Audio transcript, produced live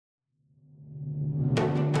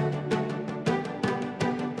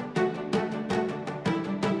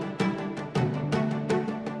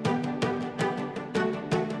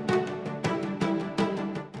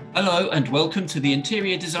Hello and welcome to the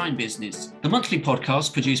Interior Design Business, the monthly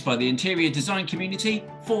podcast produced by the interior design community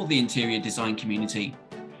for the interior design community.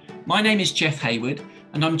 My name is Jeff Hayward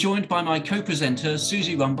and I'm joined by my co-presenter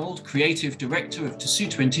Susie Rumbold, Creative Director of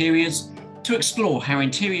Tessuto Interiors, to explore how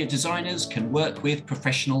interior designers can work with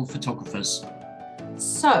professional photographers.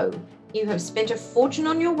 So, you have spent a fortune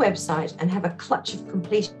on your website and have a clutch of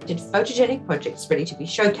completed photogenic projects ready to be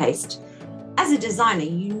showcased. As a designer,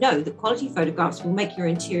 you know that quality photographs will make your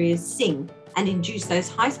interiors sing and induce those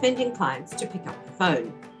high-spending clients to pick up the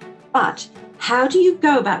phone. But how do you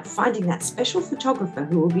go about finding that special photographer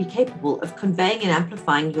who will be capable of conveying and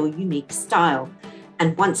amplifying your unique style?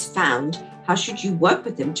 And once found, how should you work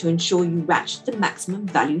with them to ensure you ratchet the maximum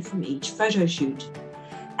value from each photo shoot?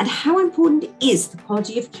 And how important is the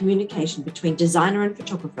quality of communication between designer and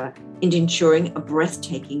photographer in ensuring a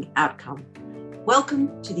breathtaking outcome?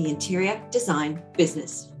 Welcome to the Interior Design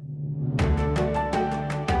Business.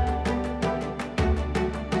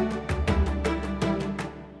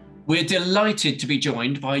 We're delighted to be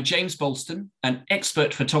joined by James Bolston, an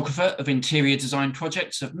expert photographer of interior design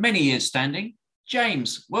projects of many years standing.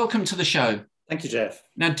 James, welcome to the show. Thank you, Jeff.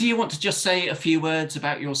 Now, do you want to just say a few words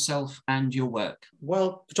about yourself and your work?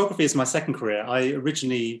 Well, photography is my second career. I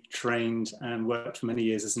originally trained and worked for many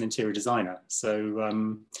years as an interior designer.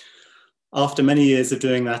 So after many years of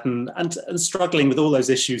doing that and struggling with all those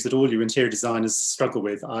issues that all you interior designers struggle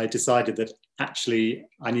with, I decided that actually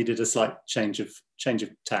I needed a slight change of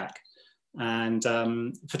tack. And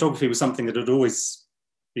photography was something that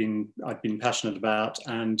I'd been passionate about,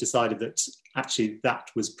 and decided that actually that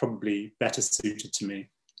was probably better suited to me.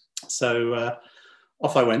 So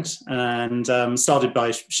off I went and started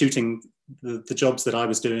by shooting the jobs that I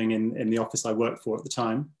was doing in the office I worked for at the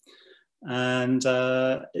time. And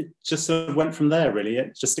it just sort of went from there, really.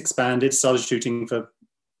 It just expanded, started shooting for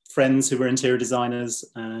friends who were interior designers.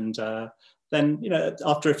 And then,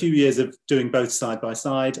 after a few years of doing both side by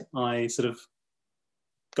side, I sort of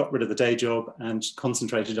got rid of the day job and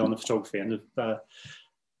concentrated on the photography, and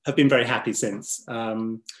have been very happy since.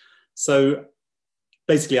 So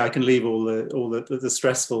basically, I can leave all the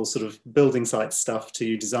stressful sort of building site stuff to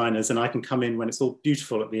you designers, and I can come in when it's all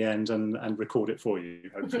beautiful at the end and record it for you,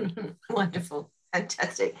 hopefully. Wonderful,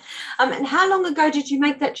 fantastic. And how long ago did you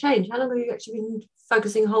make that change? How long have you actually been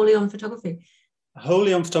focusing wholly on photography?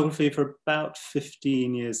 Wholly on photography for about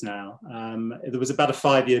 15 years now. There was about a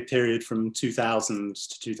 5-year period from 2000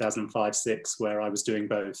 to 2005-06 where I was doing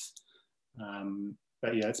both.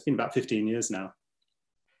 But yeah, it's been about 15 years now.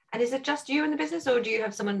 And is it just you in the business, or do you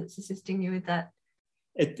have someone that's assisting you with that?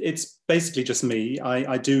 It's basically just me.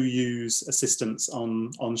 I do use assistants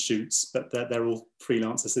on shoots, but they're all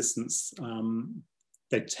freelance assistants.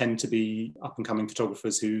 They tend to be up-and-coming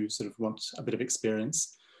photographers who sort of want a bit of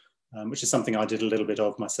experience. Which is something I did a little bit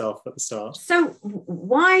of myself at the start. So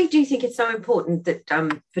why do you think it's so important that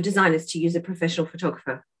for designers to use a professional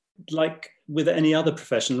photographer? Like with any other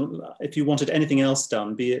profession, if you wanted anything else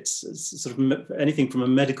done, be it sort of anything from a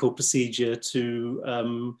medical procedure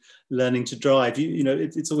to learning to drive,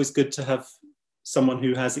 it's always good to have someone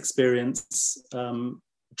who has experience,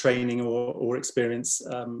 training or experience,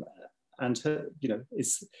 and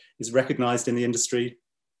is recognised in the industry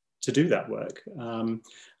to do that work.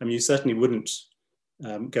 You certainly wouldn't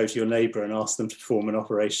go to your neighbour and ask them to perform an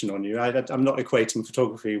operation on you. I'm not equating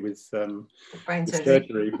photography with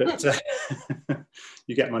surgery, but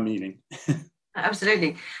you get my meaning.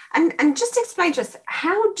 Absolutely. And just explain to us,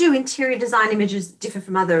 how do interior design images differ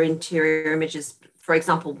from other interior images, for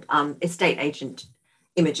example, estate agent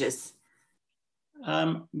images?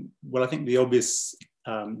 Well, I think the obvious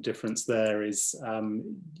difference there is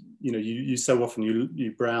you so often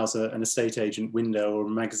you browse an estate agent window or a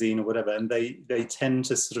magazine or whatever, and they tend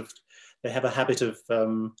to they have a habit of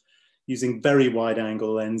using very wide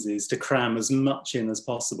angle lenses to cram as much in as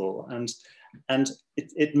possible, and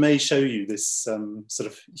it may show you this sort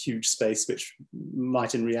of huge space which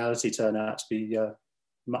might in reality turn out to be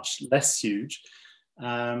much less huge,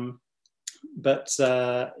 but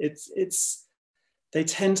they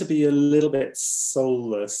tend to be a little bit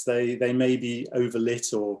soulless. They may be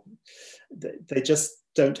overlit, or they just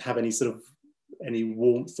don't have any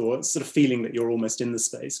warmth or sort of feeling that you're almost in the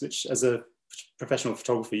space, which as a professional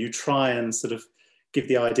photographer, you try and sort of give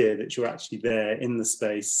the idea that you're actually there in the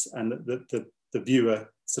space and that the viewer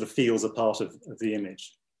sort of feels a part of the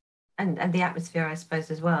image. And the atmosphere, I suppose,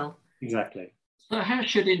 as well. Exactly. So how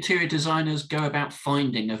should interior designers go about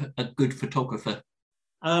finding a good photographer?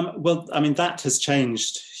 Well, that has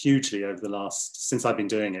changed hugely since I've been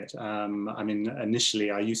doing it.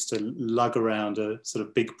 Initially I used to lug around a sort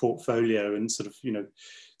of big portfolio and sort of,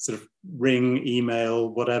 sort of ring, email,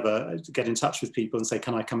 whatever, get in touch with people and say,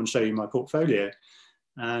 can I come and show you my portfolio?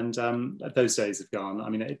 And those days have gone. I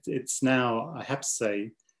mean, it's now, I have to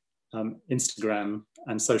say, Instagram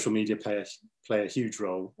and social media play a huge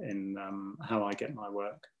role in how I get my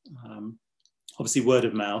work. Obviously, word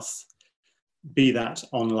of mouth, be that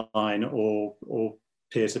online or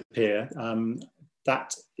peer-to-peer,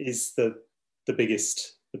 that is the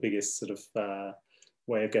biggest sort of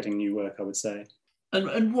way of getting new work, I would say.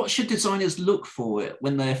 And what should designers look for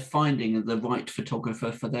when they're finding the right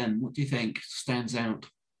photographer for them? What do you think stands out?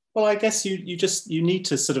 Well, I guess you need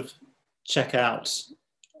to sort of check out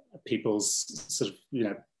people's sort of, you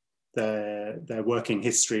know, their working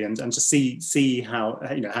history and to see how,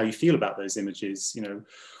 you know, how you feel about those images. You know,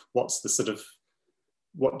 what's the sort of,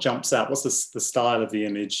 what jumps out? What's the style of the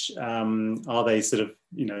image? Are they sort of,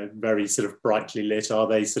 you know, very sort of brightly lit? Are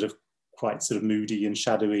they sort of quite sort of moody and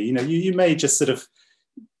shadowy? You know, you may just sort of,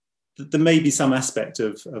 there may be some aspect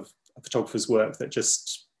of a photographer's work that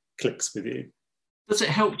just clicks with you. Does it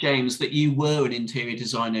help, James, that you were an interior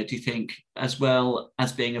designer, do you think, as well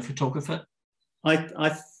as being a photographer?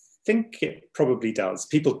 I think it probably does.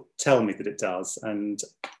 People tell me that it does. And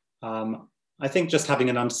I think just having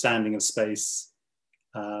an understanding of space,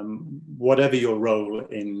 whatever your role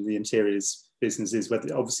in the interiors business is,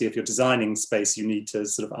 whether obviously if you're designing space, you need to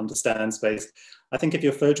sort of understand space. I think if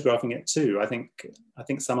you're photographing it too, I think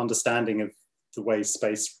some understanding of the way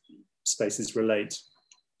spaces relate.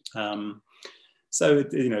 So,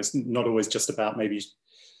 you know, it's not always just about maybe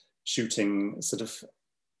shooting sort of,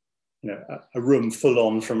 you know, a room full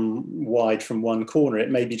on wide from one corner.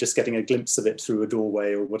 It may be just getting a glimpse of it through a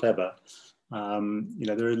doorway or whatever. You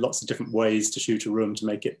know, there are lots of different ways to shoot a room to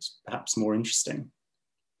make it perhaps more interesting.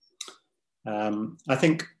 I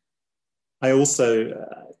think I also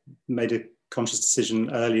made a conscious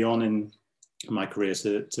decision early on in my career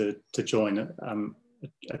to join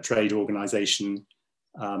a trade organisation,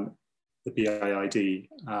 the BIID,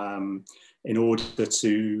 in order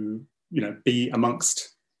to, you know, be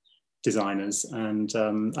amongst designers, and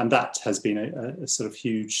that has been a sort of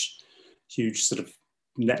huge sort of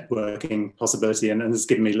networking possibility, and has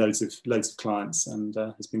given me loads of clients, and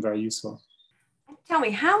has been very useful. Tell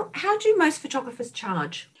me, how do most photographers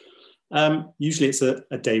charge? Usually it's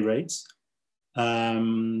a day rate,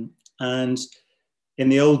 and in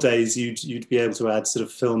the old days you'd be able to add sort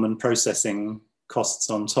of film and processing costs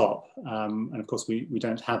on top, and of course we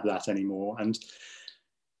don't have that anymore. And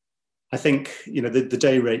I think, you know, the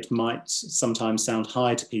day rate might sometimes sound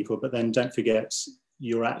high to people, but then don't forget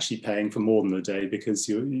you're actually paying for more than a day, because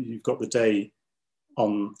you've got the day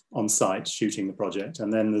on site shooting the project,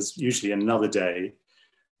 and then there's usually another day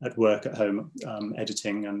at work at home,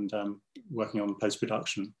 editing and working on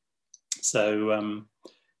post-production. So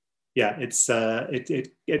yeah, it's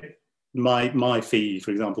my fee,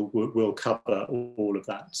 for example, will cover all of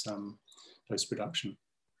that post-production.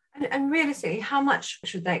 And realistically, how much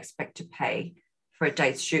should they expect to pay for a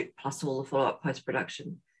day's shoot plus all the follow-up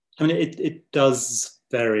post-production? I mean, it does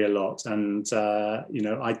vary a lot, and you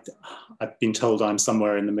know, I've been told I'm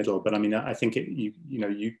somewhere in the middle, but I mean, I think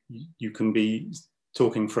you can be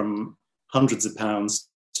talking from hundreds of pounds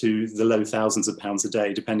to the low thousands of pounds a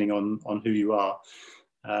day, depending on who you are.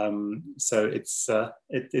 So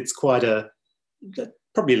it's quite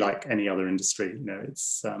probably like any other industry. You know,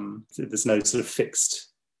 it's there's no sort of fixed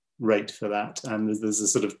rate for that, and there's a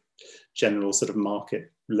sort of general sort of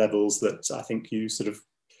market levels that I think you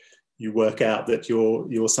work out that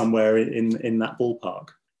you're somewhere in that ballpark.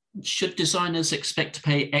 Should designers expect to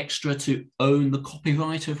pay extra to own the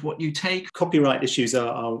copyright of what you take? Copyright issues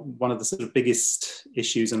are one of the sort of biggest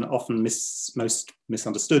issues, and often most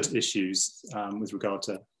misunderstood issues with regard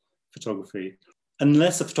to photography.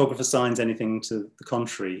 Unless a photographer signs anything to the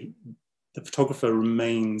contrary, the photographer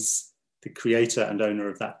remains the creator and owner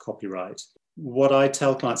of that copyright. What I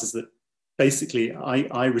tell clients is that basically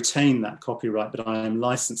I retain that copyright, but I am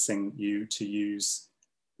licensing you to use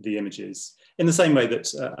the images, in the same way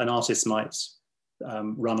that an artist might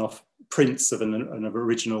run off prints of an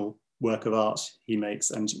original work of art he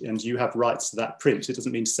makes, and you have rights to that print. It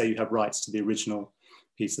doesn't mean to say you have rights to the original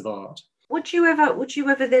piece of art. Would you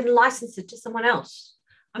ever then license it to someone else?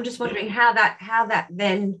 I'm just wondering how that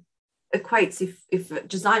then equates if a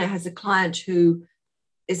designer has a client who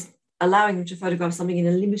is allowing them to photograph something in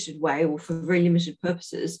a limited way or for very limited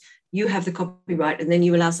purposes. You have the copyright, and then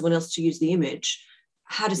you allow someone else to use the image.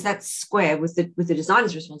 How does that square with the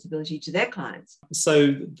designer's responsibility to their clients?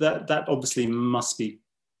 So that obviously must be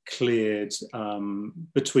cleared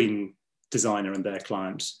between designer and their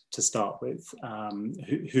client to start with,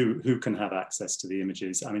 who can have access to the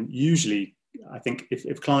images. I mean, usually, I think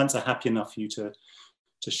if clients are happy enough for you to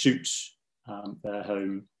shoot their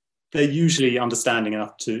home, they're usually understanding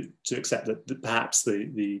enough to accept that perhaps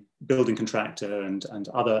the building contractor and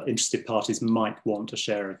other interested parties might want a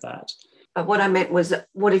share of that. But what I meant was,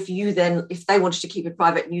 what if they wanted to keep it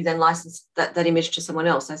private and you then licensed that image to someone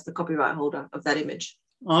else as the copyright holder of that image?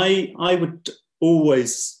 I would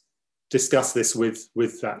always discuss this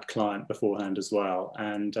with that client beforehand as well.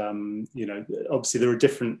 And, obviously there are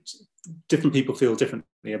different people feel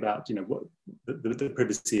differently about, what the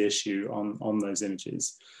privacy issue on those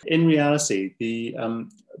images. In reality, the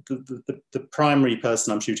primary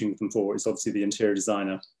person I'm shooting them for is obviously the interior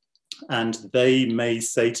designer. And they may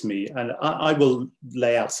say to me, and I will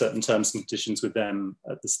lay out certain terms and conditions with them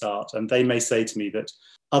at the start, and they may say to me that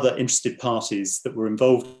other interested parties that were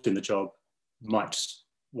involved in the job might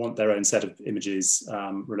want their own set of images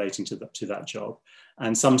relating to that job.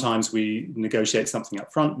 And sometimes we negotiate something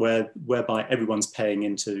up front whereby everyone's paying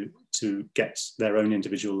into to get their own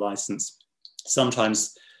individual license.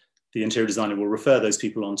 Sometimes the interior designer will refer those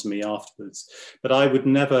people on to me afterwards. But I would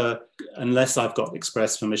never, unless I've got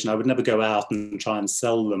express permission, I would never go out and try and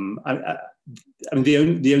sell them. I mean,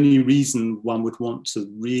 the only reason one would want to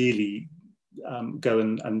really go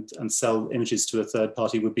and sell images to a third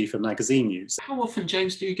party would be for magazine use. How often,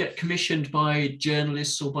 James, do you get commissioned by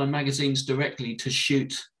journalists or by magazines directly to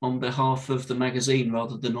shoot on behalf of the magazine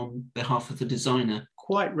rather than on behalf of the designer?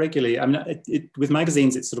 Quite regularly. I mean, with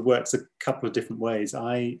magazines, it sort of works a couple of different ways.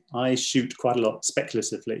 I shoot quite a lot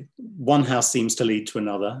speculatively. One house seems to lead to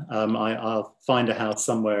another. I'll find a house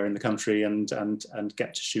somewhere in the country and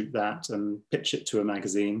get to shoot that and pitch it to a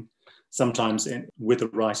magazine. Sometimes with a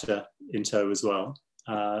writer in tow as well,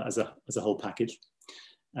 as a whole package.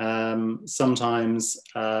 Sometimes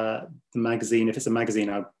the magazine, if it's a magazine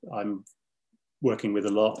I'm working with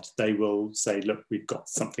a lot, they will say, look, we've got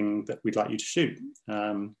something that we'd like you to shoot.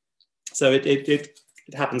 So it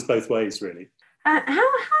happens both ways, really. How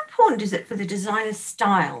important is it for the designer's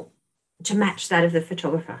style to match that of the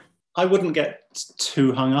photographer? I wouldn't get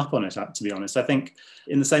too hung up on it, to be honest. I think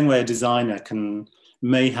in the same way a designer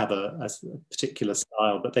may have a particular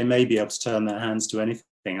style, but they may be able to turn their hands to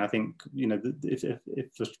anything. I think, if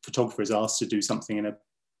a photographer is asked to do something in a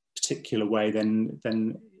particular way,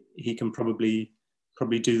 then he can probably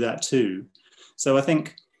do that too. So I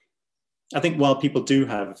think while people do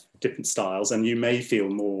have different styles, and you may feel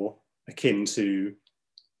more akin to,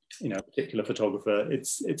 a particular photographer,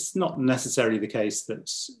 it's not necessarily the case that,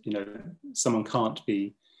 someone can't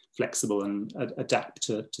be flexible and adapt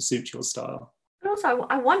to suit your style. But also,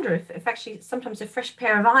 I wonder if actually sometimes a fresh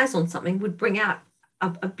pair of eyes on something would bring out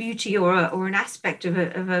a beauty or an aspect of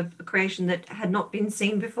a creation that had not been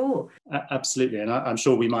seen before. Absolutely, and I'm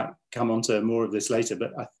sure we might come on to more of this later,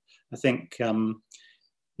 but I think,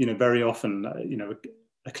 very often,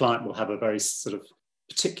 a client will have a very sort of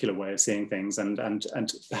particular way of seeing things and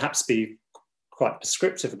perhaps be quite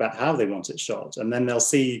prescriptive about how they want it shot. And then they'll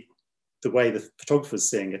see the way the photographer's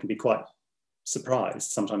seeing it and be quite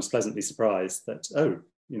surprised, sometimes pleasantly surprised that,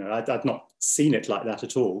 I'd not seen it like that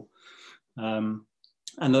at all.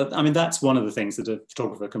 And that's one of the things that a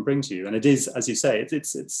photographer can bring to you. And it is, as you say,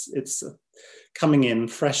 it's coming in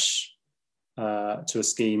fresh to a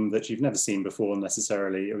scheme that you've never seen before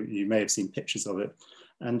necessarily, or you may have seen pictures of it,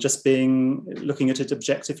 and just looking at it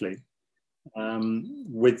objectively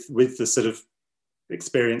with the sort of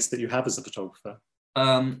experience that you have as a photographer.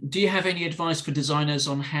 Do you have any advice for designers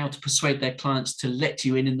on how to persuade their clients to let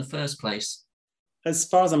you in the first place? As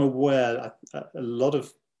far as I'm aware, a lot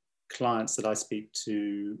of clients that I speak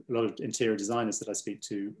to, a lot of interior designers that I speak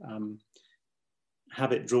to,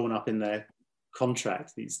 have it drawn up in their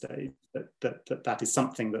contract these days that is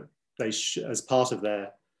something that they as part of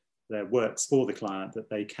their works for the client, that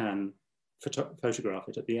they can photograph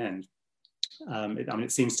it at the end.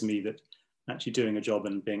 It seems to me that actually doing a job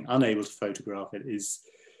and being unable to photograph it is,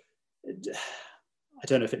 I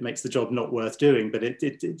don't know if it makes the job not worth doing, but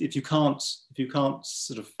if you can't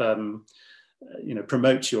sort of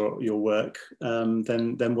promote your work,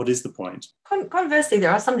 then what is the point? Conversely,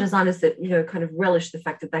 there are some designers that kind of relish the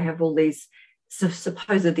fact that they have all these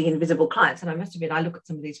supposedly invisible clients. And I must admit, I look at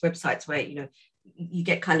some of these websites where you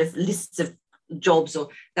get kind of lists of jobs, or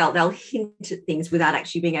they'll hint at things without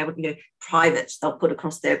actually being able to, private. They'll put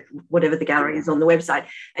across their whatever the gallery is on the website,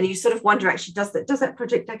 and you sort of wonder, actually, does that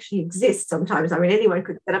project actually exist? Sometimes, anyone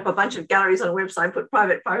could set up a bunch of galleries on a website, put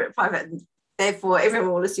private, and therefore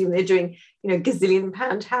everyone will assume they're doing, gazillion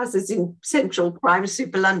pound houses in central prime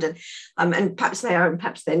super London. And perhaps they are and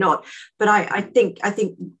perhaps they're not. But I think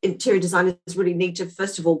interior designers really need to,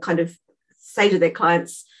 first of all, kind of say to their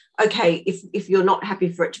clients, okay, if you're not happy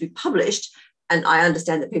for it to be published, and I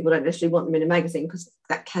understand that people don't necessarily want them in a magazine because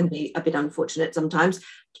that can be a bit unfortunate sometimes,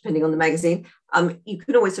 depending on the magazine. You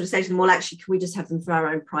can always sort of say to them, well, actually, can we just have them for our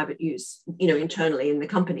own private use, internally in the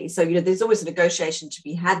company? So, there's always a negotiation to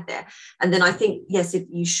be had there. And then I think, yes,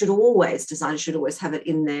 designers should always have it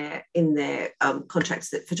in their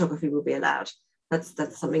contracts that photography will be allowed. That's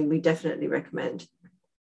something we definitely recommend.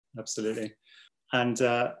 Absolutely. And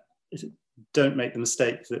don't make the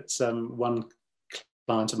mistake that one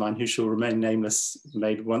client of mine, who shall remain nameless,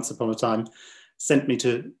 made once upon a time, sent me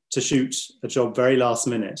to shoot a job very last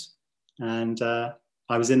minute. And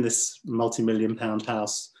I was in this multi-million-pound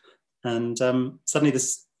house, and suddenly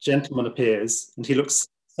this gentleman appears, and he looks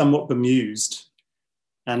somewhat bemused,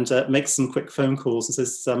 and makes some quick phone calls and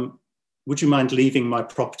says, would you mind leaving my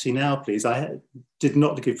property now, please? I did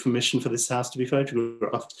not give permission for this house to be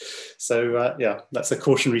photographed. So that's a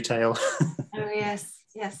cautionary tale. Oh, yes.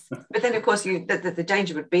 Yes, but then of course the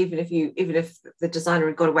danger would be even if the designer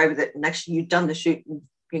had got away with it and actually you'd done the shoot and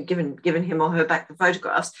given him or her back the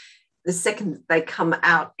photographs, the second they come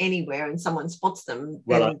out anywhere and someone spots them,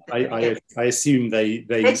 well, I assume they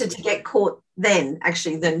better to get caught then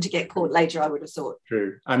actually than to get caught later, I would have thought.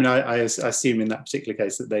 True. I mean, I assume in that particular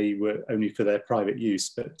case that they were only for their private use,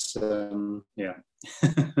 but have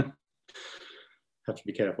to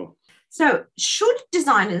be careful. So should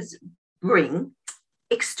designers bring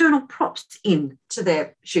external props in to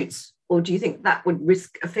their shoots, or do you think that would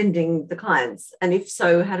risk offending the clients? And if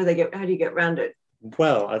so, how do you get around it?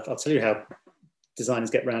 Well, I'll tell you how designers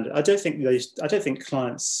get around it. I don't think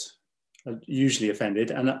clients are usually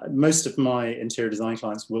offended, and most of my interior design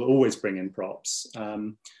clients will always bring in props,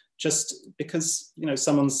 just because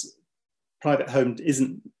someone's private home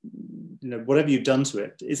isn't, whatever you've done to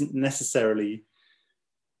it isn't necessarily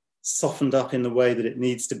softened up in the way that it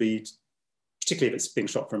needs to be, particularly if it's being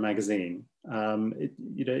shot for a magazine.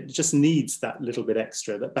 It just needs that little bit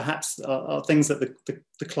extra that perhaps are things that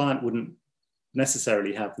the client wouldn't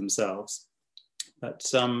necessarily have themselves. But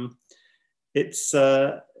it's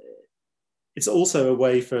also a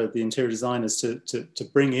way for the interior designers to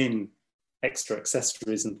bring in extra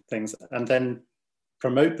accessories and things, and then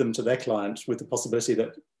promote them to their client with the possibility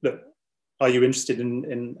that are you interested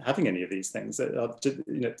in having any of these things?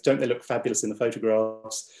 Don't they look fabulous in the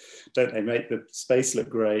photographs? Don't they make the space look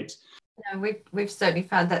great? No, we've certainly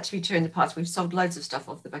found that to be true in the past. We've sold loads of stuff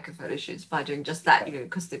off the back of photo shoots by doing just that,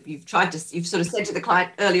 because you've sort of said to the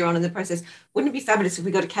client earlier on in the process, wouldn't it be fabulous if we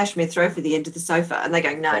got a cashmere throw for the end of the sofa? And they're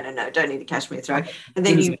going, no, don't need a cashmere throw. And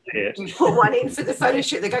then you put one in for the photo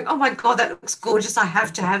shoot. They're going, oh my God, that looks gorgeous. I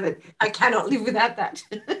have to have it. I cannot live without that.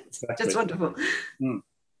 It's just wonderful.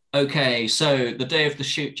 Okay, so the day of the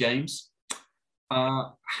shoot, James,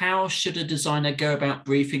 how should a designer go about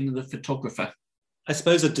briefing the photographer? I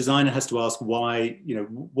suppose a designer has to ask why,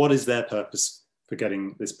 what is their purpose for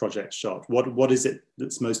getting this project shot? What is it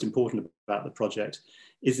that's most important about the project?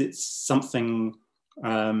 Is it something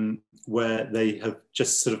where they have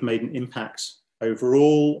just sort of made an impact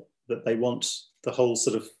overall, that they want the whole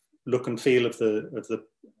sort of look and feel of the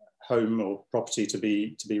home or property to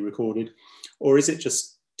be recorded? Or is it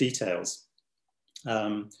just details?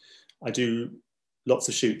 I do lots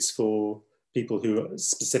of shoots for people who are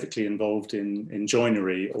specifically involved in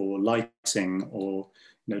joinery or lighting or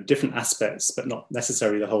different aspects, but not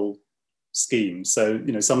necessarily the whole scheme. So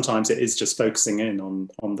sometimes it is just focusing in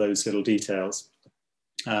on those little details.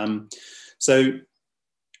 So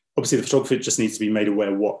obviously the photographer just needs to be made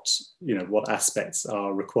aware what aspects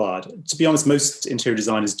are required. To be honest, most interior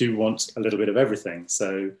designers do want a little bit of everything.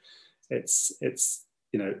 So it's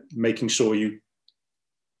making sure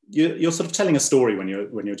you're sort of telling a story when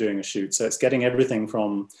you're doing a shoot. So it's getting everything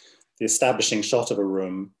from the establishing shot of a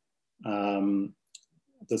room,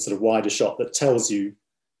 the sort of wider shot that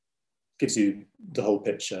gives you the whole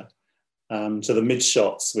picture, to the mid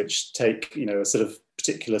shots, which take a sort of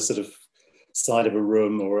particular sort of side of a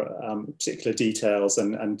room or particular details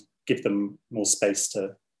and give them more space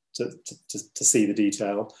to see the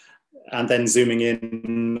detail, and then zooming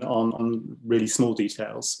in on really small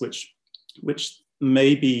details, which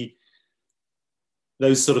maybe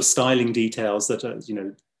those sort of styling details that are,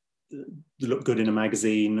 look good in a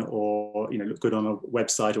magazine or, look good on a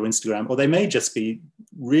website or Instagram, or they may just be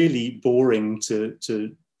really boring to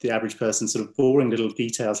the average person, sort of boring little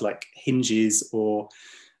details like hinges or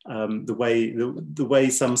the way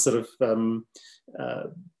some sort of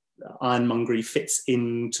ironmongery fits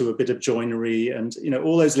into a bit of joinery, and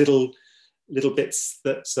all those little bits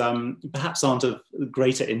that perhaps aren't of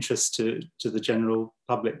greater interest to the general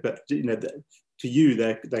public, but for you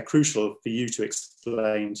they're crucial for you to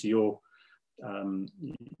explain to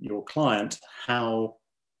your client how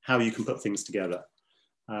you can put things together.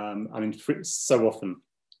 So often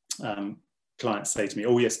clients say to me,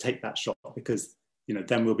 "Oh yes, take that shot, because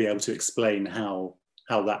then we'll be able to explain how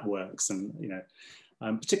that works," and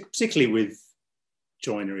particularly with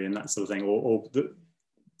joinery and that sort of thing, or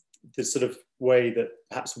the sort of way that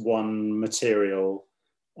perhaps one material,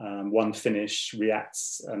 one finish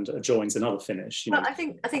reacts and adjoins another finish. Well, I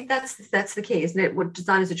think that's the key, isn't it? What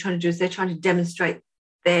designers are trying to do is they're trying to demonstrate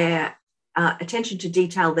their attention to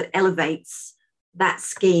detail that elevates that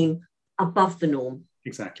scheme above the norm.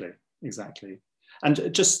 Exactly.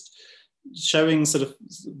 And just showing sort of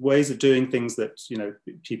ways of doing things that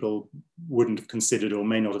people wouldn't have considered or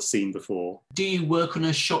may not have seen before. Do you work on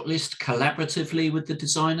a shot list collaboratively with the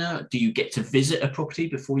designer? Do you get to visit a property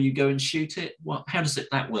before you go and shoot it? How does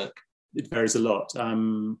that work? It varies a lot.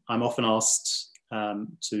 I'm often asked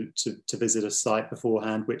to visit a site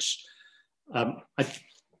beforehand, which I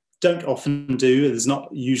don't often do. There's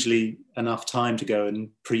not usually enough time to go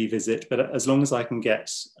and pre-visit, but as long as I can get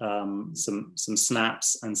some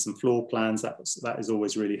snaps and some floor plans, that is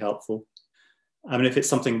always really helpful. I mean, if it's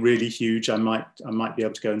something really huge, I might be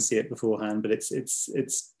able to go and see it beforehand, but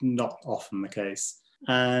it's not often the case.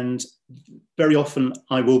 And very often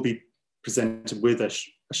I will be presented with a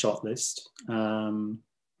shot list, and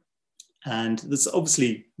there's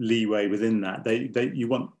obviously leeway within that. You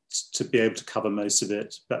want to be able to cover most of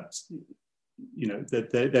it, but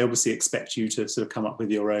they obviously expect you to sort of come up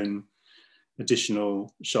with your own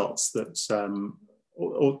additional shots that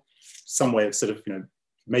or some way of sort of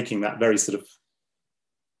making that very sort of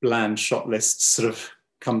bland shot list sort of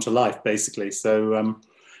come to life, basically. So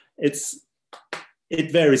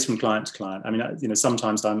it varies from client to client. I mean,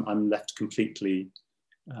 sometimes I'm left completely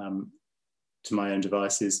to my own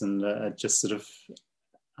devices, and just sort of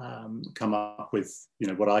come up with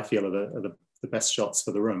what I feel are the best shots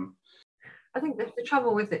for the room. I think the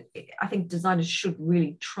trouble with it, I think designers should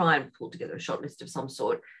really try and pull together a shot list of some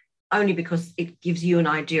sort, only because it gives you an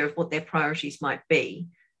idea of what their priorities might be,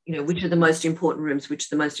 which are the most important rooms, which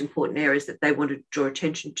are the most important areas that they want to draw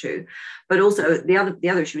attention to. But also the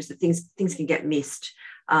other issue is that things can get missed.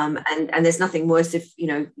 And there's nothing worse if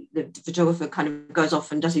the photographer kind of goes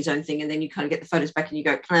off and does his own thing, and then you kind of get the photos back and you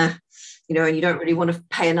go, and you don't really want to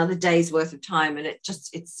pay another day's worth of time. And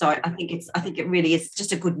I think it really is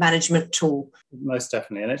just a good management tool. Most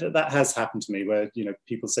definitely, and that has happened to me where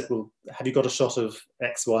people said, "Well, have you got a shot of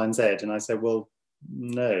X, Y, and Z?" And I said, "Well,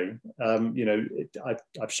 no.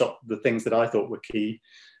 I've shot the things that I thought were key.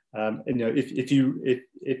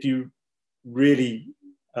 If you really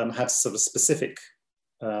have sort of specific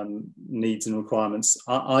needs and requirements,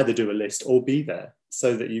 either do a list or be there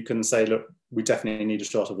so that you can say, look, we definitely need a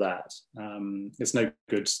shot of that. It's no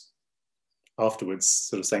good afterwards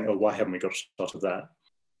sort of saying, oh, why haven't we got a shot of that?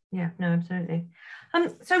 Yeah, no, absolutely.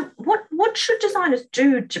 So what should designers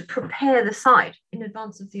do to prepare the site in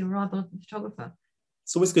advance of the arrival of the photographer?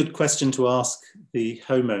 It's always a good question to ask the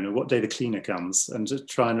homeowner what day the cleaner comes, and to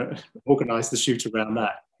try and organise the shoot around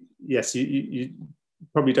that. Yes, you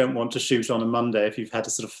probably don't want to shoot on a Monday if you've had a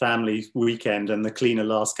sort of family weekend and the cleaner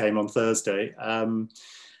last came on Thursday.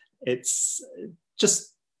 It's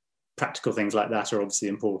just practical things like that are obviously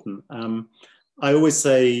important. I always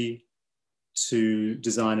say to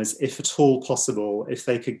designers, if at all possible, if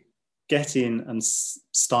they could get in and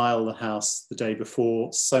style the house the day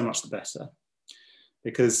before, so much the better.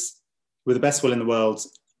 Because with the best will in the world,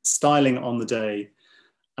 styling on the day,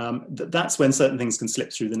 that's when certain things can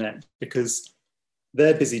slip through the net, because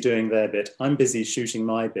they're busy doing their bit, I'm busy shooting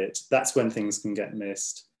my bit. That's when things can get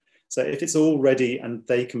missed. So if it's all ready and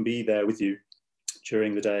they can be there with you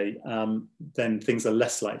during the day, then things are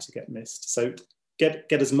less likely to get missed. So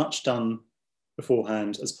get as much done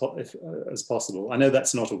beforehand as possible. I know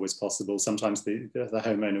that's not always possible. Sometimes the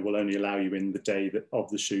homeowner will only allow you in the day of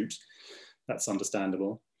the shoot. That's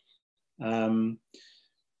understandable. When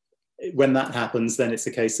that happens, then it's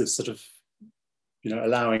a case of sort of,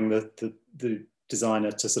 allowing the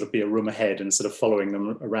designer to sort of be a room ahead and sort of following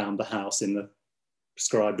them around the house in the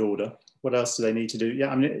prescribed order. What else do they need to do? Yeah,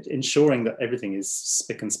 I mean, ensuring that everything is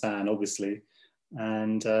spick and span, obviously.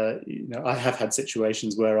 And, I have had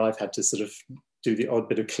situations where I've had to sort of do the odd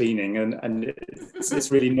bit of cleaning, and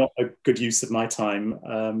it's really not a good use of my time.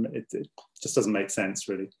 It just doesn't make sense,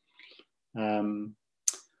 really. Have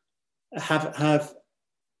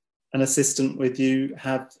an assistant with you,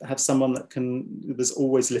 have someone that there's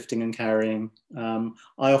always lifting and carrying.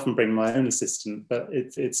 I often bring my own assistant, but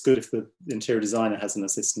it's good if the interior designer has an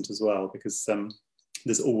assistant as well, because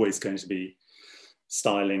there's always going to be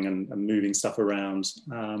styling and moving stuff around.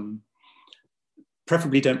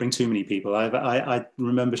 Preferably don't bring too many people. I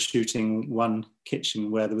remember shooting one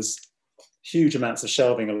kitchen where there was huge amounts of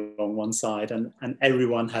shelving along one side, and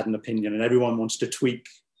everyone had an opinion and everyone wanted to tweak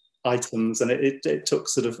items, and it took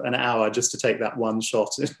sort of an hour just to take that one shot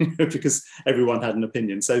because everyone had an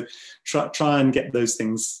opinion. So try and get those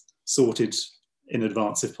things sorted in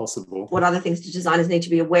advance if possible. What other things do designers need to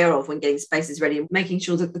be aware of when getting spaces ready, and making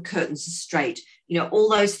sure that the curtains are straight, all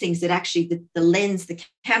those things that actually the lens, the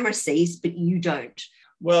camera sees, but you don't?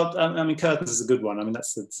 Well, I mean, curtains is a good one. I mean,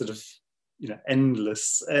 that's the sort of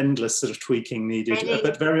endless sort of tweaking needed.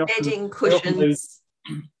 But very often, bedding, cushions.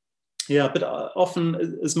 Yeah, but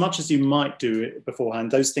often, as much as you might do it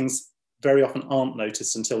beforehand, those things very often aren't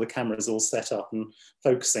noticed until the camera is all set up and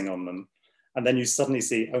focusing on them. And then you suddenly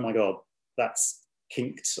see, oh my God, that's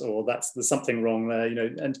kinked, or there's something wrong there,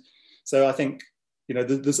 And so I think,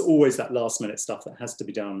 there's always that last minute stuff that has to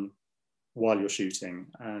be done while you're shooting.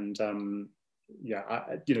 And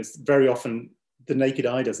very often the naked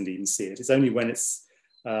eye doesn't even see it. It's only when it's,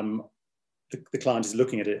 the client is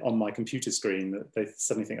looking at it on my computer screen that they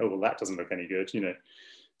suddenly think, oh, well, that doesn't look any good,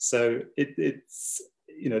 So it's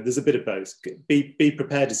there's a bit of both. Be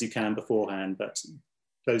prepared as you can beforehand, but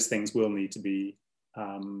those things will need to be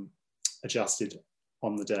adjusted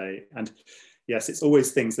on the day. And yes, it's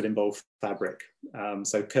always things that involve fabric.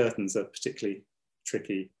 So curtains are particularly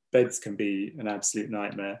tricky. Beds can be an absolute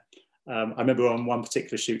nightmare. I remember on one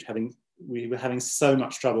particular shoot we were having so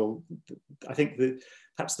much trouble. I think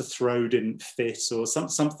perhaps the throw didn't fit, or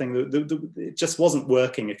something. It just wasn't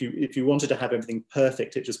working. If you wanted to have everything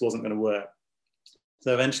perfect, it just wasn't going to work.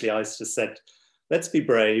 So eventually, I just said, "Let's be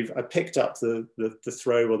brave." I picked up the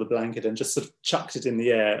throw or the blanket and just sort of chucked it in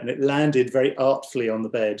the air, and it landed very artfully on the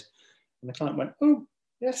bed. And the client went, "Oh,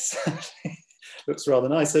 yes." Looks rather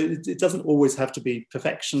nice. So it doesn't always have to be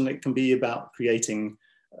perfection. It can be about creating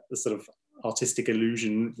a sort of artistic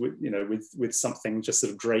illusion with something just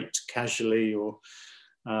sort of draped casually, or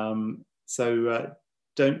don't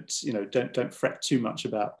fret too much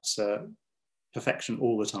about perfection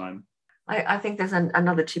all the time. I think there's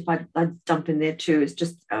another tip I'd dump in there too, is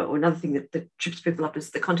just or another thing that trips people up is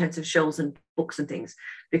the contents of shelves and books and things,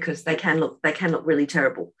 because they can look really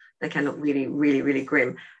terrible. They can look really, really, really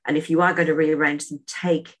grim. And if you are going to rearrange them,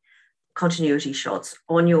 take continuity shots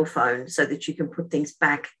on your phone so that you can put things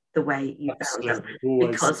back the way you found them.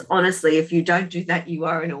 Because honestly, if you don't do that, you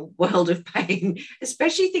are in a world of pain,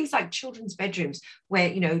 especially things like children's bedrooms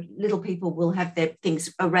where, little people will have their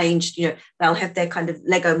things arranged, they'll have their kind of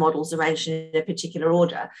Lego models arranged in a particular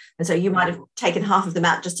order. And so you might have taken half of them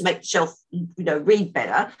out just to make the shelf, read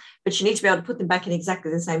better, but you need to be able to put them back in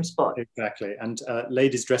exactly the same spot. Exactly. And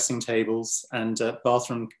ladies' dressing tables and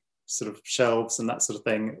bathroom sort of shelves and that sort of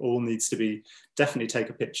thing all needs to be, definitely take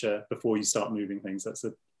a picture before you start moving things. That's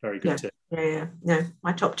a very good tip. Yeah. No,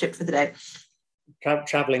 my top tip for the day.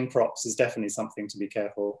 Traveling props is definitely something to be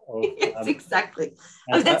careful of. Yes, exactly.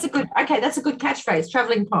 That's a good catchphrase.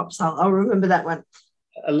 Traveling props. I'll remember that one.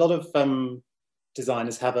 A lot of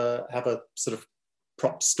designers have a sort of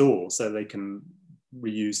prop store so they can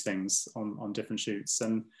reuse things on different shoots,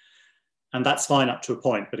 and that's fine up to a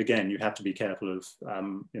point, but again, you have to be careful of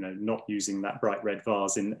not using that bright red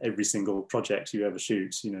vase in every single project you ever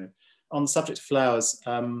shoot. On the subject of flowers,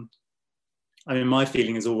 my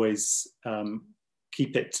feeling is always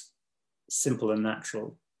keep it simple and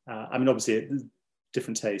natural. Obviously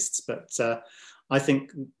different tastes, but I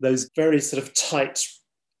think those very sort of tight,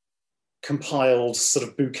 compiled sort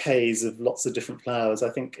of bouquets of lots of different flowers, I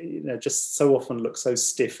think just so often look so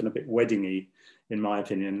stiff and a bit weddingy, in my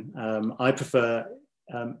opinion. I prefer,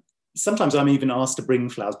 sometimes I'm even asked to bring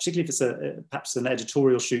flowers, particularly if it's perhaps an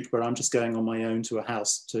editorial shoot where I'm just going on my own to a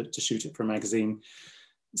house to shoot it for a magazine.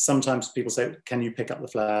 Sometimes people say, can you pick up the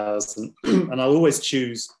flowers? And I'll always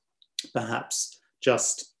choose perhaps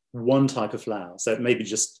just one type of flower. So maybe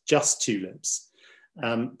just tulips,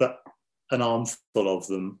 but an armful of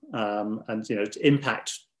them. And, to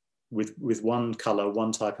impact with one color,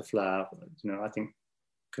 one type of flower, I think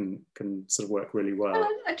can sort of work really well.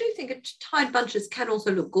 I do think tied bunches can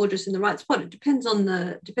also look gorgeous in the right spot. It depends on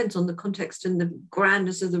the context and the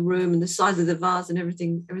grandness of the room and the size of the vase and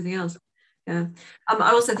everything else. Yeah.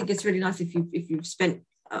 I also think it's really nice if you've spent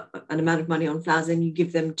an amount of money on flowers and you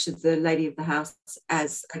give them to the lady of the house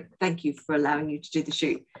as a thank you for allowing you to do the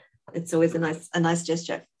shoot. It's always a nice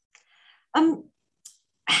gesture.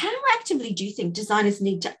 How actively do you think designers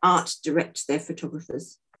need to art direct their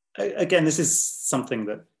photographers? Again, this is something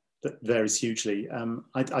that varies hugely.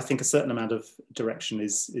 I think a certain amount of direction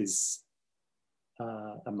is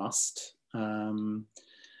a must.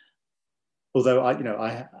 Although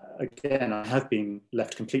I have been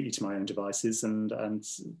left completely to my own devices, and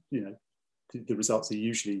the results are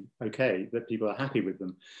usually okay, that people are happy with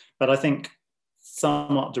them. But I think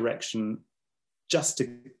some art direction, just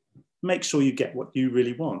to make sure you get what you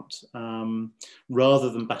really want, rather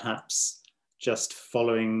than perhaps just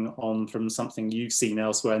following on from something you've seen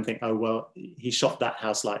elsewhere and think, oh, well, he shot that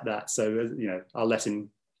house like that, so I'll let him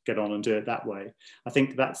get on and do it that way. I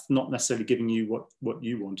think that's not necessarily giving you what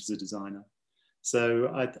you want as a designer.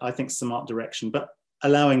 So I think some art direction, but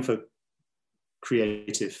allowing for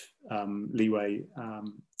creative leeway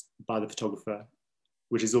by the photographer,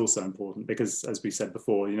 which is also important, because as we said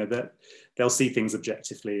before, that they'll see things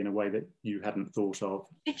objectively in a way that you hadn't thought of.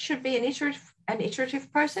 It should be an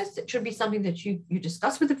iterative process. It should be something that you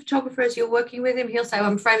discuss with the photographer as you're working with him. He'll say,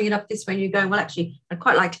 I'm framing it up this way, and you're going, well, actually, I'd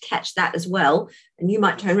quite like to catch that as well. And you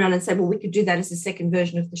might turn around and say, well, we could do that as a second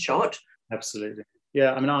version of the shot. Absolutely.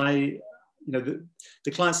 Yeah, I mean,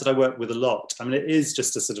 the clients that I work with a lot, I mean, it is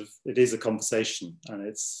just it is a conversation, and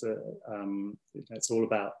it's all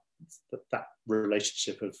about that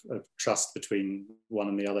relationship of trust between one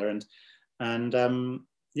and the other, and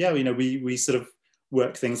we sort of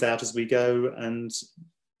work things out as we go, and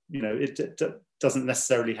it doesn't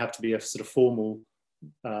necessarily have to be a sort of formal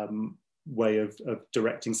way of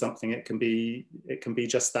directing something. It can be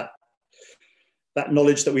just that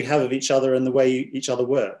knowledge that we have of each other and the way each other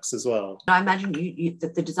works as well. I imagine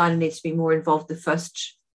that the designer needs to be more involved the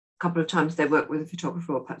first couple of times they work with a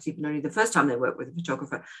photographer, or perhaps even only the first time they work with a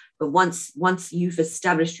photographer. But once you've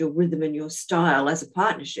established your rhythm and your style as a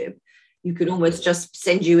partnership, you could almost just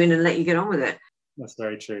send you in and let you get on with it. That's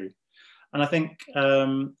very true. And I think,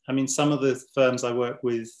 some of the firms I work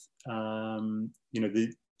with,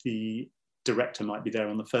 the director might be there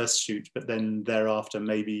on the first shoot, but then thereafter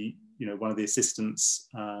maybe one of the assistants,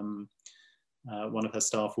 one of her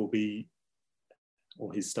staff will be,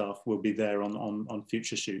 or his staff will be there on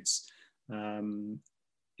future shoots. It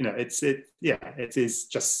is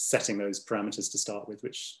just setting those parameters to start with,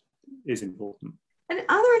 which is important. And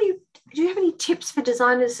do you have any tips for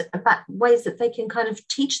designers about ways that they can kind of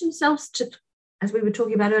teach themselves to, as we were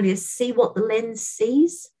talking about earlier, see what the lens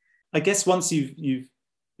sees? I guess once you've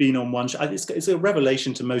been on one shoot, it's a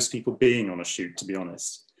revelation to most people being on a shoot, to be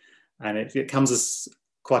honest. And it comes as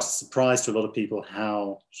quite a surprise to a lot of people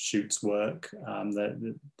how shoots work.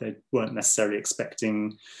 They weren't necessarily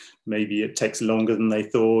expecting, maybe it takes longer than they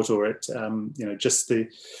thought, or it just the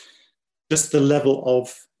level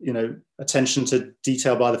of attention to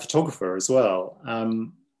detail by the photographer as well.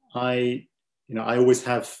 I always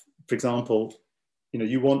have, for example,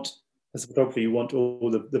 as a photographer, you want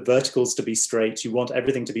all the verticals to be straight. You want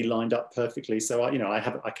everything to be lined up perfectly. So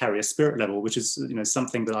I carry a spirit level, which is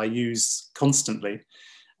something that I use constantly.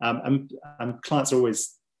 And clients are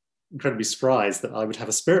always incredibly surprised that I would have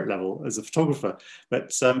a spirit level as a photographer.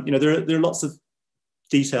 But there are lots of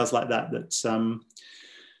details like that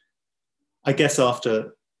I guess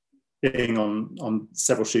after being on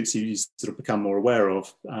several shoots, you sort of become more aware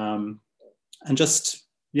of. I'm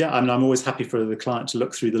always happy for the client to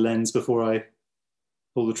look through the lens before I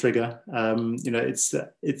pull the trigger.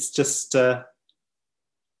 It's just it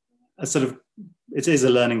is a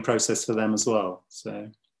learning process for them as well. So,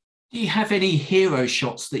 do you have any hero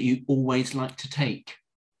shots that you always like to take?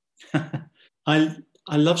 I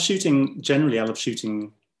love shooting. Generally, I love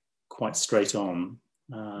shooting quite straight on.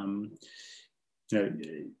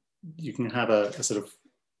 You can have a sort of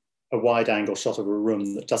a wide angle shot of a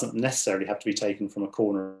room that doesn't necessarily have to be taken from a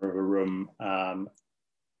corner of a room.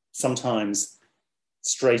 Sometimes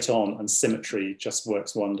straight on and symmetry just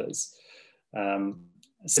works wonders.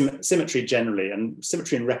 Symmetry generally, and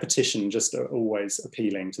symmetry and repetition just are always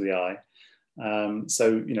appealing to the eye.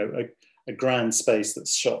 A grand space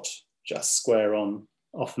that's shot just square on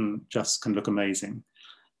often just can look amazing.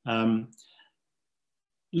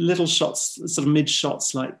 Little shots, sort of mid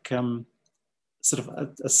shots, like sort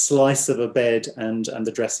of a slice of a bed and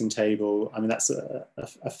the dressing table. I mean, that's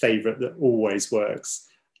a favorite that always works.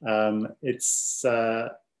 I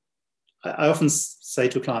often say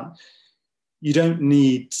to a client, you don't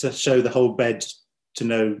need to show the whole bed to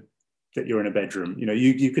know that you're in a bedroom.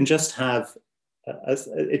 You can just have,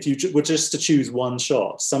 if you were just to choose one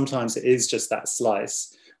shot, sometimes it is just that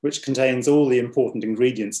slice, which contains all the important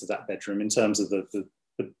ingredients of that bedroom in terms of the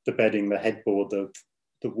bedding, the headboard, the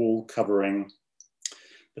wall covering,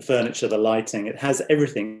 the furniture, the lighting. It has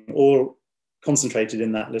everything, or concentrated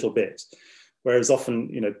in that little bit. Whereas often,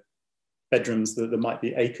 you know, bedrooms, there might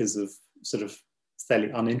be acres of sort of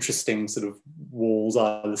fairly uninteresting sort of walls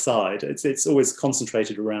either side. It's always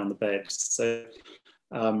concentrated around the bed. So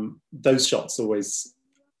those shots always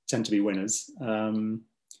tend to be winners. And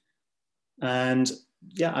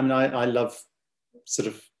yeah, I mean, I love sort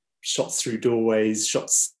of shots through doorways,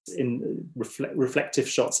 shots in reflective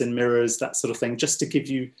shots in mirrors, that sort of thing, just to give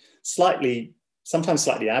you sometimes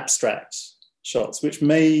slightly abstract shots, which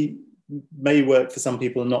may work for some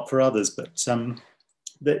people and not for others, but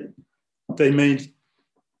they may,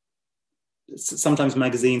 sometimes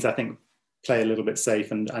magazines, I think, play a little bit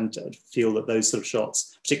safe and feel that those sort of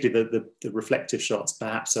shots, particularly the reflective shots,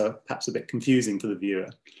 perhaps are a bit confusing for the viewer.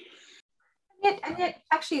 And yet,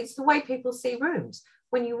 actually, it's the way people see rooms.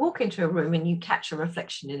 When you walk into a room and you catch a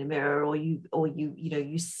reflection in a mirror, or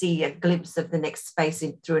you see a glimpse of the next space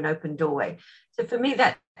through an open doorway. So for me,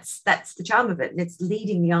 that's the charm of it, and it's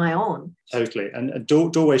leading the eye on. Totally, and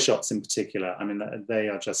doorway shots in particular. I mean, they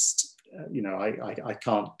are just, you know, I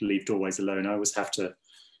can't leave doorways alone. I always have to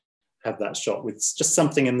have that shot with just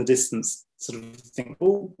something in the distance. Sort of think,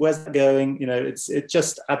 oh, where's that going? You know, it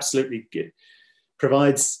just absolutely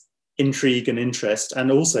provides intrigue and interest,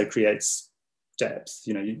 and also creates depth.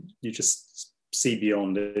 You know, you just see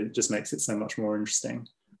beyond it. It just makes it so much more interesting.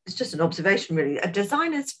 It's just an observation, really. A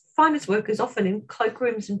designer's finest work is often in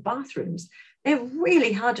cloakrooms and bathrooms. They're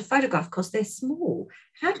really hard to photograph because they're small.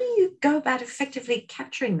 How do you go about effectively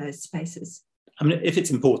capturing those spaces? I mean, if it's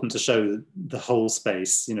important to show the whole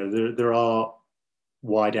space, you know, there are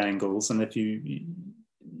wide angles, and if you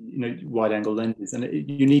know, wide angle lenses, and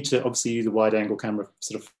you need to obviously use a wide angle camera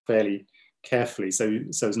sort of fairly carefully, so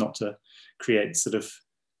as not to create sort of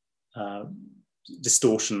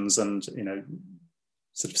distortions and, you know,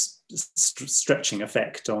 sort of stretching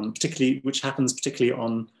effect on, which happens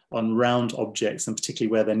particularly on round objects, and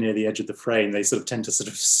particularly where they're near the edge of the frame, they sort of tend to sort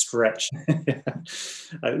of stretch.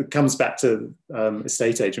 It comes back to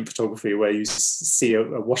estate agent photography, where you see a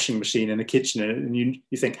washing machine in a kitchen, and you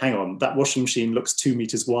think, hang on, that washing machine looks 2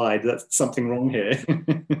 meters wide. That's something wrong here.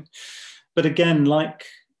 But again, like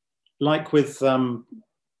with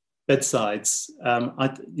bedsides,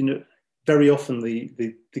 you know, very often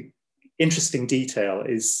the interesting detail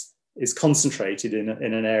is concentrated in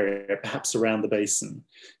an area, perhaps around the basin.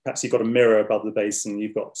 Perhaps you've got a mirror above the basin,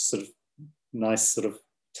 you've got sort of nice sort of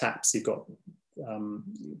taps, you've got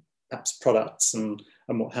perhaps products and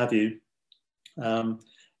what have you.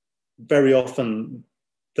 Very often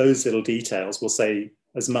those little details will say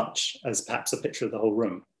as much as perhaps a picture of the whole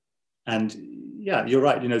room. And yeah, you're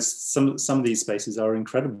right, you know, some of these spaces are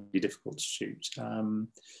incredibly difficult to shoot.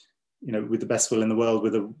 You know, with the best will in the world,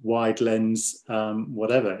 with a wide lens,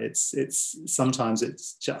 whatever, it's sometimes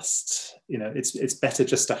it's just, you know, it's better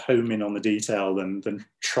just to home in on the detail than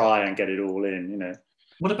try and get it all in, you know.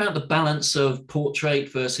 What about the balance of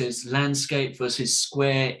portrait versus landscape versus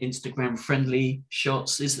square, Instagram friendly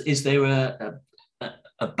shots? Is there a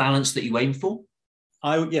balance that you aim for?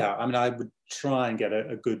 I mean, I would try and get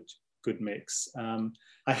a good mix.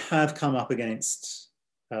 I have come up against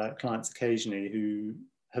clients occasionally who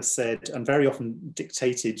have said, and very often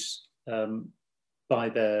dictated by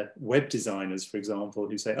their web designers, for example,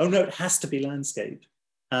 who say, oh no, it has to be landscape.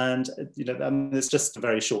 And, you know, I mean, it's just a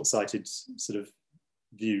very short-sighted sort of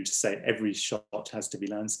view to say every shot has to be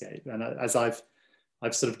landscape. And as I've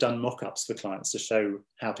sort of done mock-ups for clients to show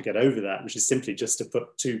how to get over that, which is simply just to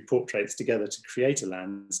put two portraits together to create a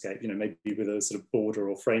landscape, you know, maybe with a sort of border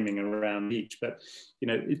or framing around each. But, you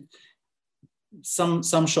know,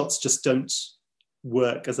 some shots just don't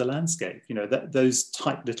work as a landscape. You know, those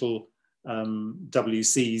tight little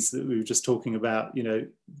WCs that we were just talking about, you know,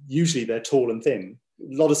 usually they're tall and thin.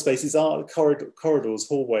 A lot of spaces are corridors,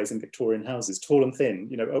 hallways in Victorian houses, tall and thin.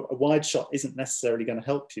 You know, a wide shot isn't necessarily going to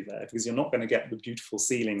help you there, because you're not going to get the beautiful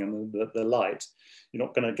ceiling and the light. You're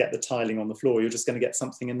not going to get the tiling on the floor. You're just going to get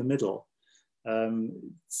something in the middle.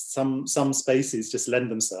 Some spaces just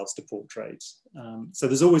lend themselves to portrait. So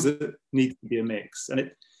there's always needs to be a mix,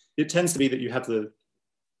 and it tends to be that you have the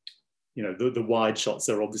wide shots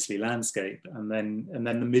are obviously landscape, and then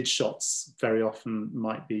the mid shots very often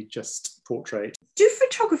might be just portrait. Do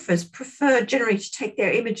photographers prefer generally to take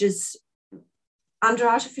their images under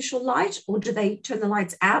artificial light, or do they turn the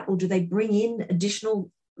lights out, or do they bring in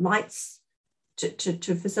additional lights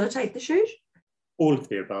to facilitate the shoot? All of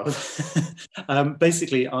the above.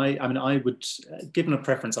 Basically, I would, given a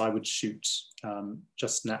preference, I would shoot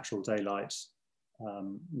just natural daylight.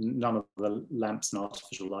 None of the lamps and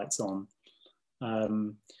artificial lights on.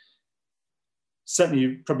 Certainly,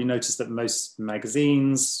 you probably noticed that most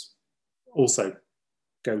magazines also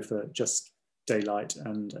go for just daylight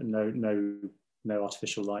and no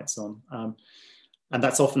artificial lights on. And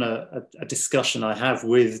that's often a discussion I have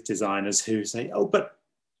with designers who say, "Oh, but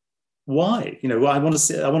why? I want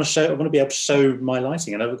to be able to show my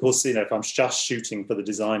lighting." And of course, if I'm just shooting for the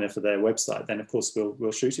designer for their website, then of course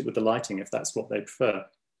we'll shoot it with the lighting if that's what they prefer.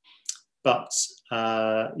 But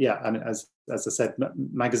as I said,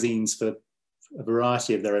 magazines for a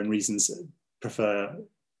variety of their own reasons prefer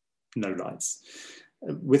no lights.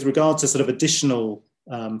 With regard to sort of additional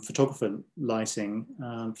photography lighting,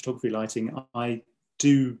 I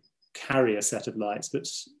do carry a set of lights, but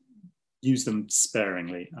use them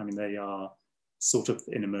sparingly. I mean, they are sort of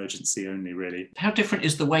in emergency only, really. How different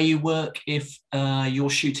is the way you work if you're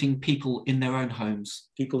shooting people in their own homes?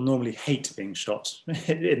 People normally hate being shot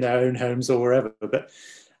in their own homes or wherever, but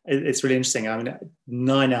it's really interesting. I mean,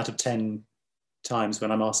 9 out of 10 times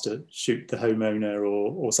when I'm asked to shoot the homeowner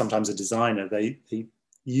or sometimes a designer, they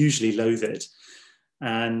usually loathe it.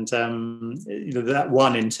 And that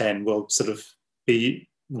 1 in 10 will sort of be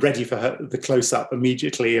ready for the close-up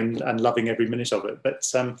immediately and loving every minute of it. But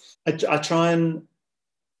I try and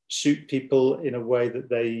shoot people in a way that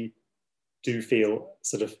they do feel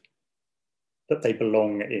sort of that they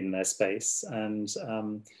belong in their space, and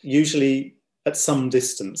usually at some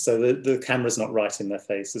distance, so the camera's not right in their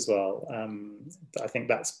face as well. I think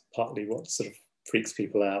that's partly what sort of freaks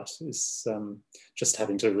people out, is just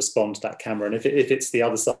having to respond to that camera. And if it's the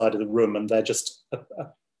other side of the room and they're just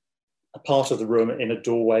a part of the room in a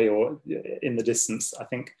doorway or in the distance, I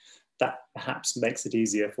think that perhaps makes it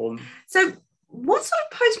easier for them. So what sort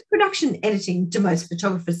of post-production editing do most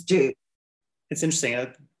photographers do? It's interesting,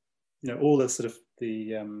 all the sort of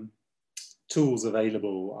the tools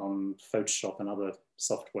available on Photoshop and other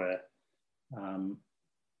software,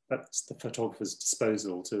 that's the photographer's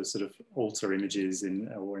disposal to sort of alter images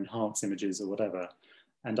or enhance images or whatever.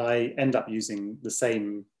 And I end up using the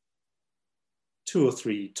same 2 or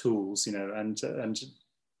 3 tools, and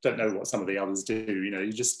don't know what some of the others do.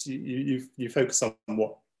 You focus on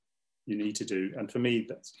what you need to do. And for me,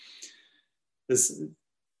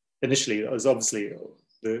 initially it was obviously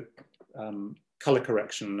the color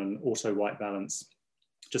correction and auto white balance,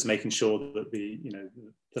 just making sure that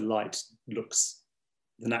the light looks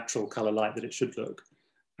the natural color light that it should look,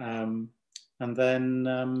 and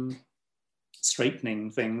then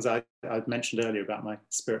straightening things. I mentioned earlier about my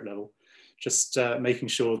spirit level, just making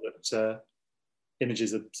sure that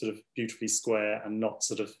images are sort of beautifully square and not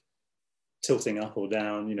sort of tilting up or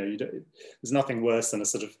down. There's nothing worse than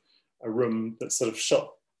a room that's sort of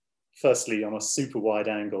shot firstly on a super wide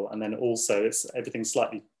angle, and then also everything's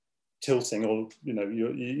slightly tilting, or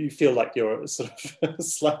you feel like you're sort of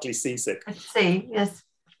slightly seasick. I see. Yes.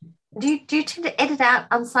 Do you tend to edit out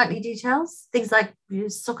unsightly details, things like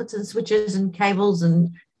sockets and switches and cables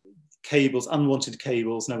and unwanted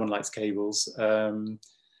cables? No one likes cables, and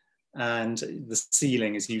the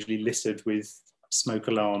ceiling is usually littered with smoke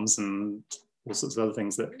alarms and all sorts of other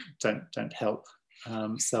things that don't help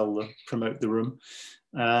promote the room.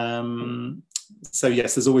 So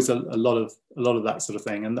yes, there's always a lot of that sort of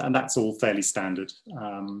thing, and that's all fairly standard.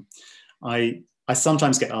 I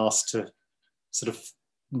sometimes get asked to sort of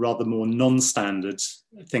rather more non-standard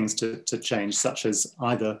things to change, such as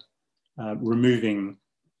either removing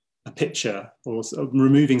a picture or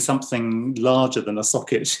removing something larger than a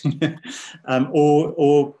socket,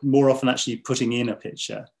 or more often actually putting in a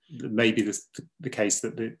picture. Maybe the case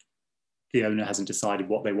that the owner hasn't decided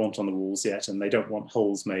what they want on the walls yet, and they don't want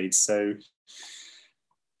holes made. So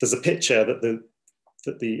there's a picture that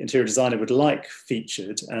the interior designer would like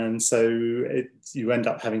featured, and so you end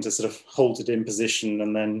up having to sort of hold it in position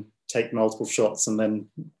and then take multiple shots and then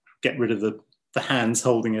get rid of the hands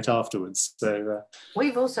holding it afterwards. So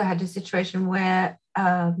we've also had a situation where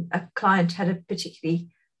a client had a particularly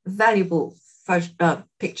valuable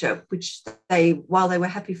picture, which while they were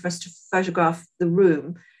happy for us to photograph the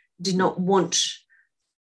room, did not want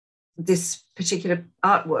this particular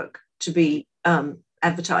artwork to be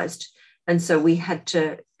advertised. And so we had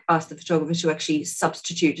to ask the photographer to actually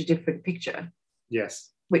substitute a different picture.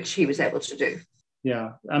 Yes. Which he was able to do.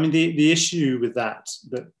 Yeah. I mean, the issue with that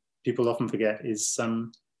people often forget is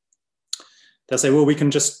they'll say, well, we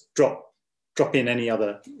can just drop in any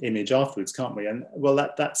other image afterwards, can't we? And well,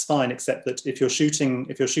 that's fine, except that if you're shooting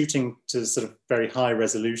to sort of very high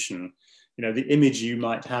resolution, the image you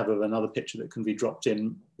might have of another picture that can be dropped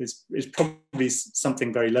in is probably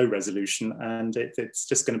something very low resolution, and it's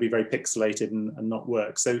just going to be very pixelated and not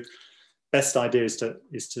work. So best idea is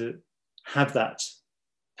to have that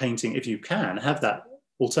painting, if you can, have that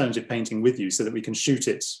alternative painting with you so that we can shoot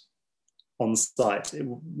it on site,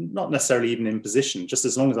 not necessarily even in position, just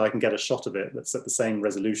as long as I can get a shot of it that's at the same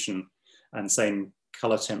resolution and same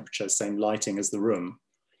color temperature, same lighting as the room,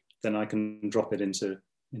 then I can drop it into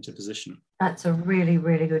position. That's a really,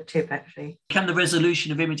 really good tip, actually. Can the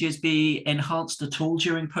resolution of images be enhanced at all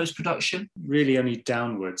during post-production? Really only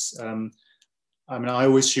downwards. I mean, I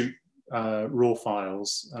always shoot raw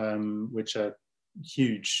files, which are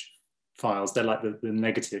huge files. They're like the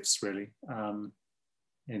negatives, really,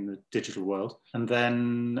 in the digital world. And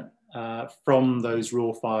then from those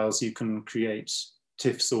raw files, you can create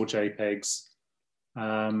TIFFs or JPEGs.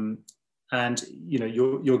 And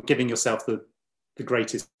you're giving yourself the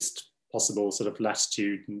greatest possible sort of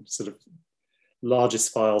latitude and sort of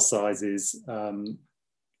largest file sizes,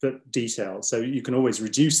 but detail. So you can always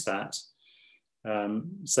reduce that,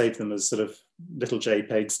 save them as sort of little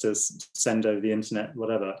JPEGs to send over the internet,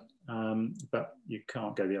 whatever. But you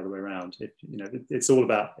can't go the other way around. It's all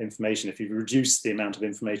about information. If you reduce the amount of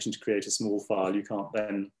information to create a small file, you can't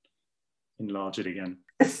then enlarge it again.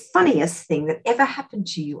 The funniest thing that ever happened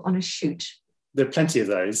to you on a shoot? There are plenty of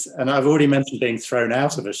those, and I've already mentioned being thrown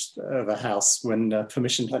out of a house when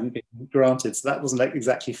permission hadn't been granted, so that wasn't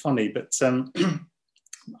exactly funny, but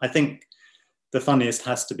I think the funniest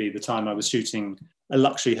has to be the time I was shooting a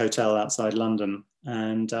luxury hotel outside London,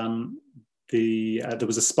 and there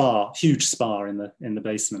was a spa, huge spa in the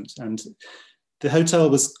basement, and the hotel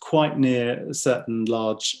was quite near a certain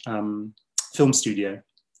large film studio,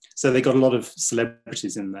 so they got a lot of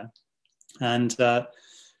celebrities in there, and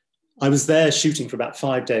I was there shooting for about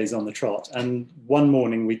 5 days on the trot, and one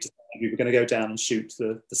morning we decided we were going to go down and shoot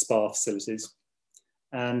the spa facilities.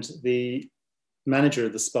 And the manager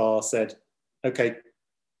of the spa said, okay,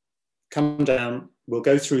 come down, we'll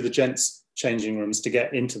go through the gents' changing rooms to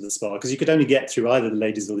get into the spa, because you could only get through either the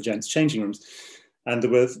ladies or the gents' changing rooms. And there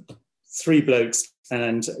were 3 blokes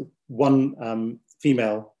and one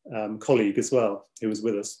female colleague as well who was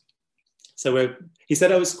with us. So he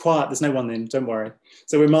said, oh, it's quiet, there's no one in, don't worry.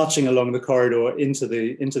 So we're marching along the corridor into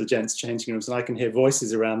the gents' changing rooms, and I can hear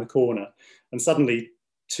voices around the corner. And suddenly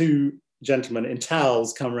 2 gentlemen in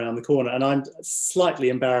towels come around the corner, and I'm slightly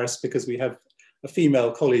embarrassed because we have a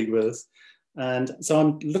female colleague with us. And so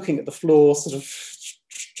I'm looking at the floor, sort of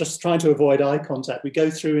just trying to avoid eye contact. We go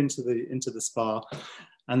through into the spa,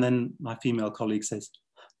 and then my female colleague says,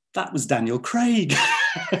 that was Daniel Craig.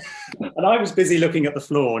 And I was busy looking at the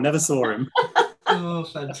floor, never saw him. Oh,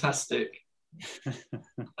 fantastic.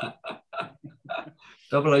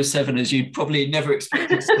 007, as you'd probably never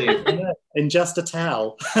expect to see. In just a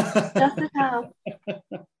towel. Just a towel.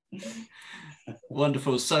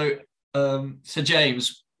 Wonderful. So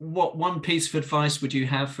James, what one piece of advice would you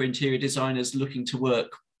have for interior designers looking to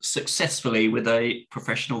work successfully with a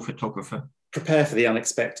professional photographer? Prepare for the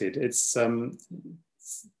unexpected. It's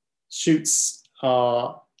shoots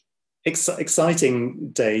are exciting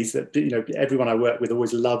days that everyone I work with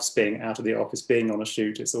always loves being out of the office, being on a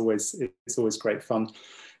shoot. It's always great fun,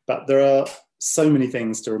 but there are so many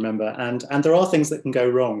things to remember, and there are things that can go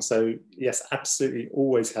wrong. So yes, absolutely,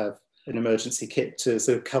 always have an emergency kit to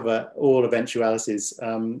sort of cover all eventualities.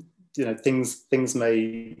 Things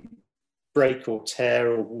may break or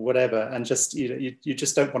tear or whatever, and just you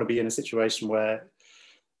just don't want to be in a situation where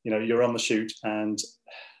you're on the shoot and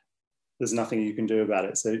there's nothing you can do about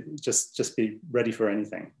it. So just be ready for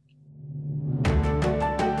anything.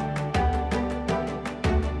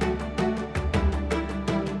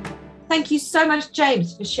 Thank you so much,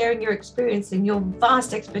 James, for sharing your experience and your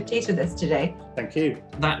vast expertise with us today. Thank you.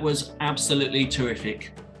 That was absolutely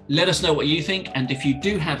terrific. Let us know what you think, and if you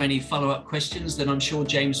do have any follow-up questions, then I'm sure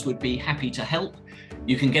James would be happy to help.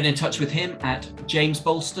 You can get in touch with him at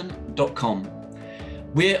jamesbolston.com.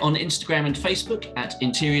 We're on Instagram and Facebook at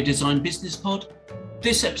Interior Design Business Pod.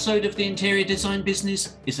 This episode of the Interior Design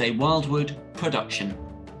Business is a Wildwood production.